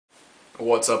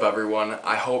What's up, everyone?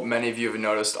 I hope many of you have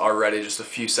noticed already, just a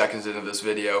few seconds into this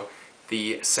video,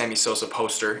 the Sammy Sosa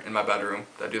poster in my bedroom.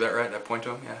 Did I do that right? Did I point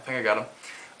to him? Yeah, I think I got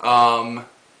him.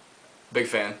 Big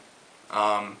fan.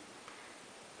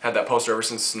 Had that poster ever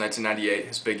since 1998,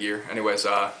 his big year. Anyways,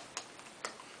 to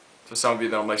some of you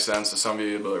that'll make sense, to some of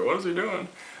you you'll be like, what is he doing?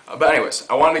 But anyways,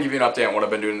 I wanted to give you an update on what I've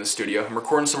been doing in the studio. I'm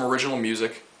recording some original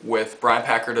music with Brian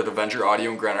Packard at Avenger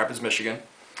Audio in Grand Rapids, Michigan.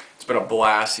 It's been a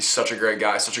blast. He's such a great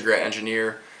guy, such a great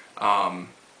engineer.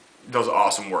 Does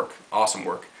awesome work.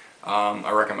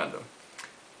 I recommend him.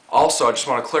 Also, I just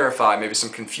want to clarify maybe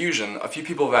some confusion. A few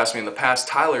people have asked me in the past,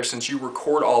 Tyler, since you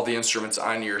record all the instruments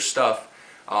on your stuff,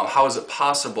 how is it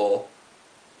possible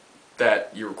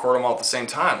that you record them all at the same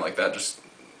time like that? Just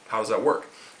how does that work?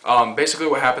 Basically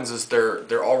what happens is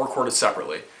they're all recorded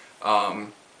separately. I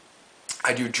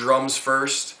do drums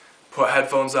first, put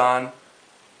headphones on,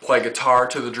 play guitar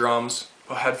to the drums,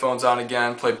 put headphones on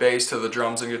again, play bass to the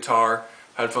drums and guitar,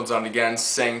 headphones on again,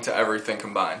 sing to everything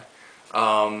combined.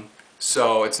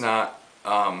 So it's not,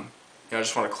 I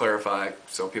just want to clarify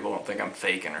so people don't think I'm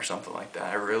faking or something like that.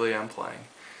 I really am playing.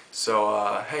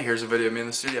 So, hey, here's a video of me in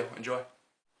the studio. Enjoy.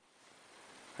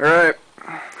 Alright,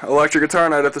 electric guitar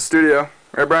night at the studio.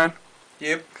 Right, Brian?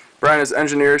 Yep. Brian is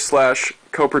engineer slash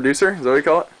co-producer. Is that what you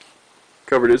call it?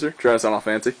 Co-producer? Trying to sound all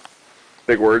fancy.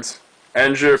 Big words.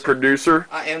 Producer.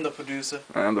 I am the producer.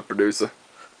 I am the producer.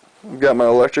 I've got my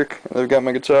electric, and I've got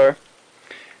my guitar,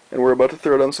 and we're about to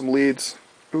throw down some leads.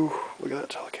 Ooh, look at that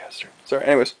Telecaster. Sorry,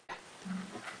 anyways.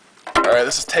 Alright,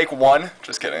 this is take 1.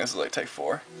 Just kidding, this is like take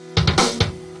 4.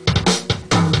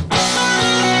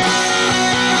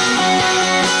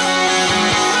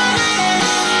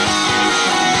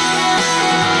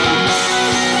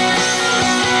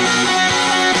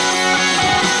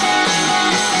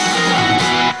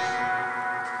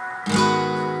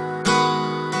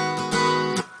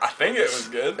 I think it was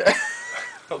good.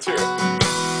 Let's hear it. I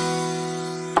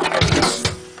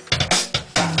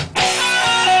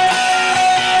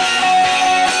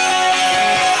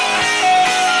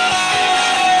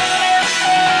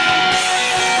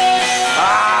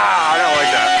don't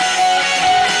like that.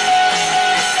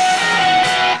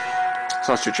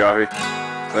 Sounds too choppy.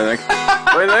 What do you think?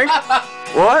 What do you think?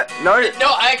 What? No,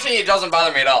 No, actually, it doesn't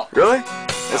bother me at all. Really?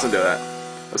 Listen to that.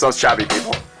 That sounds choppy,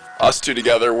 people. Us two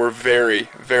together, we're very,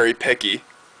 very picky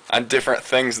on different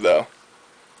things, though.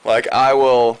 Like, I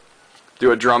will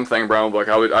do a drum thing, Brian will be like,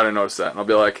 I didn't notice that. And I'll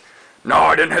be like, no,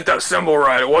 I didn't hit that cymbal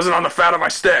right. It wasn't on the fat of my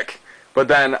stick. But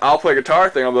then I'll play a guitar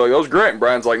thing, I'll be like, that was great. And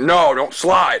Brian's like, no, don't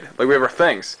slide. Like, we have our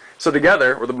things. So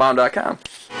together, we're thebomb.com.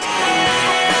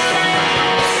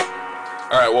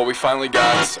 Alright, well, we finally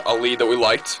got a lead that we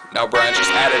liked. Now Brian's just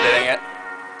editing it,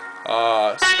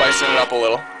 spicing it up a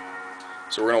little.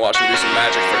 So we're going to watch him do some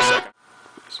magic for a second.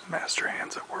 There's master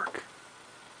hands at work,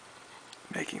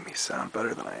 making me sound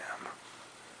better than I am.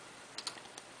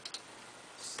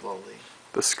 Slowly.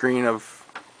 The screen of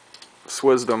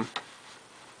Swisdom.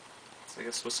 It's like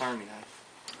a Swiss Army knife.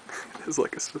 It is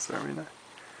like a Swiss Army knife.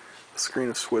 The screen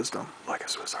of Swisdom, like a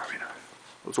Swiss Army knife.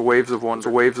 Those waves of ones,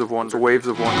 waves of ones, waves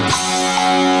of ones.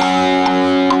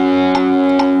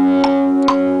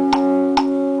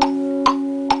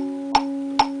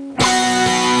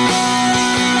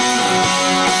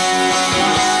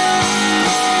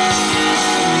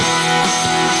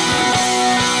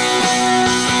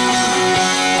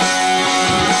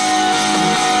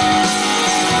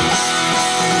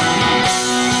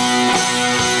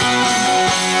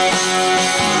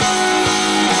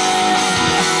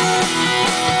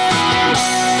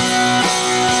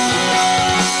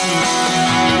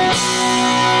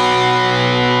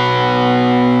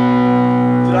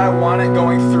 Want it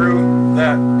going through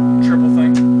that triple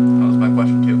thing? That was my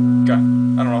question too. Okay.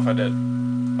 I don't know if I did.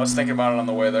 I was thinking about it on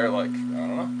the way there, like, I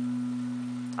don't know.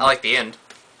 I like the end.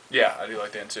 Yeah, I do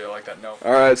like the end too. I like that note.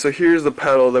 Alright, so here's the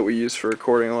pedal that we use for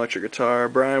recording electric guitar.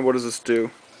 Brian, what does this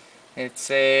do? It's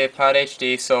a Pod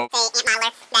HD, so... It's a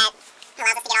amp modeler that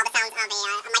allows us to get all the sounds of a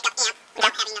mic up amp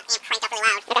without having the amp cranked up really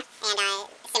loud. And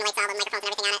simulates all the microphones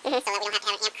and everything on it, so that we don't have to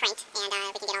have an amp cranked, and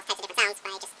we can get all types of different sounds by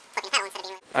just flipping the pedal instead of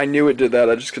being... I knew it did that,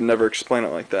 I just could never explain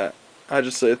it like that. I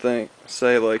just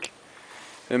say like,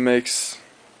 it makes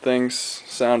things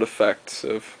sound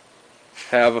effective,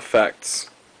 have effects.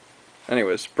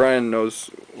 Anyways, Brian knows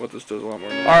what this does a lot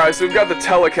more. Alright, so we've got the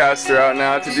Telecaster out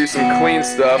now to do some clean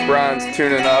stuff. Brian's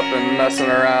tuning up and messing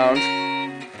around.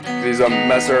 He's a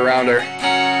messer arounder.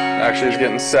 Actually, he's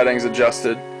getting settings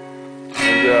adjusted.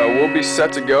 And we'll be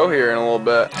set to go here in a little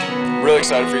bit. Really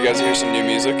excited for you guys to hear some new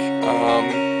music.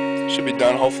 Should be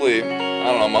done hopefully, I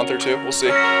don't know, a month or two. We'll see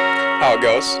how it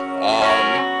goes.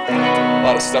 A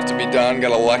lot of stuff to be done.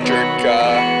 Got electric.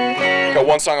 Got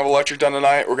one song of electric done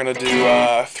tonight. We're gonna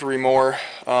do 3 more,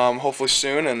 hopefully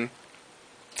soon, and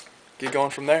get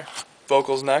going from there.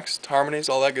 Vocals next, harmonies,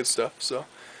 all that good stuff. So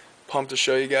pumped to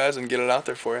show you guys and get it out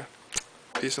there for you.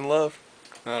 Peace and love.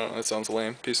 I don't know. That sounds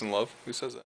lame. Peace and love. Who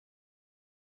says that?